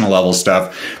professional level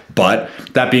stuff. But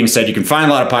that being said, you can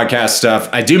find a lot of podcast stuff.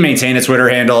 I do maintain a Twitter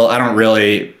handle. I don't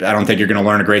think you're going to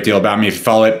learn a great deal about me if you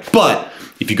follow it, but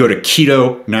if you go to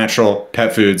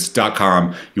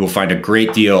ketonaturalpetfoods.com, you will find a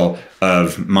great deal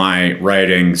of my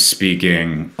writing,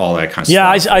 speaking, all that kind of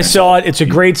stuff. Yeah, I saw it. It's a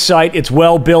great site. It's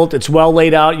well built. It's well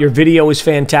laid out. Your video is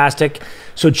fantastic.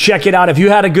 So check it out. Have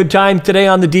you had a good time today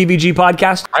on the DVG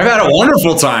podcast? I've had a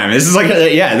wonderful time. This is I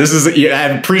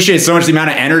appreciate so much the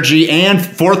amount of energy and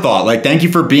forethought. Like, thank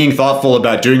you for being thoughtful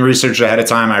about doing research ahead of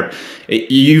time.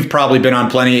 You've probably been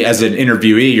on plenty as an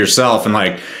interviewee yourself, and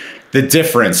like, the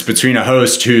difference between a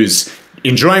host who's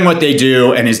enjoying what they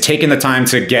do and is taking the time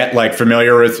to get like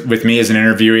familiar with me as an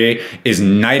interviewee is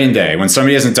night and day. When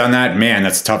somebody hasn't done that, man,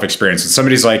 that's a tough experience. And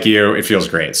somebody's like you, it feels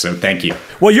great. So thank you.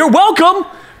 Well, you're welcome,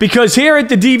 because here at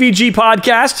the DVG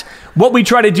podcast, what we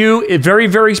try to do very,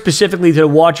 very specifically to the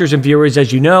watchers and viewers,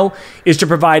 as you know, is to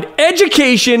provide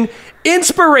education,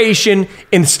 inspiration,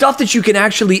 and stuff that you can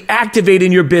actually activate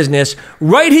in your business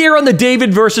right here on the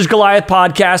David versus Goliath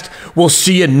podcast. We'll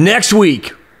see you next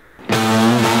week.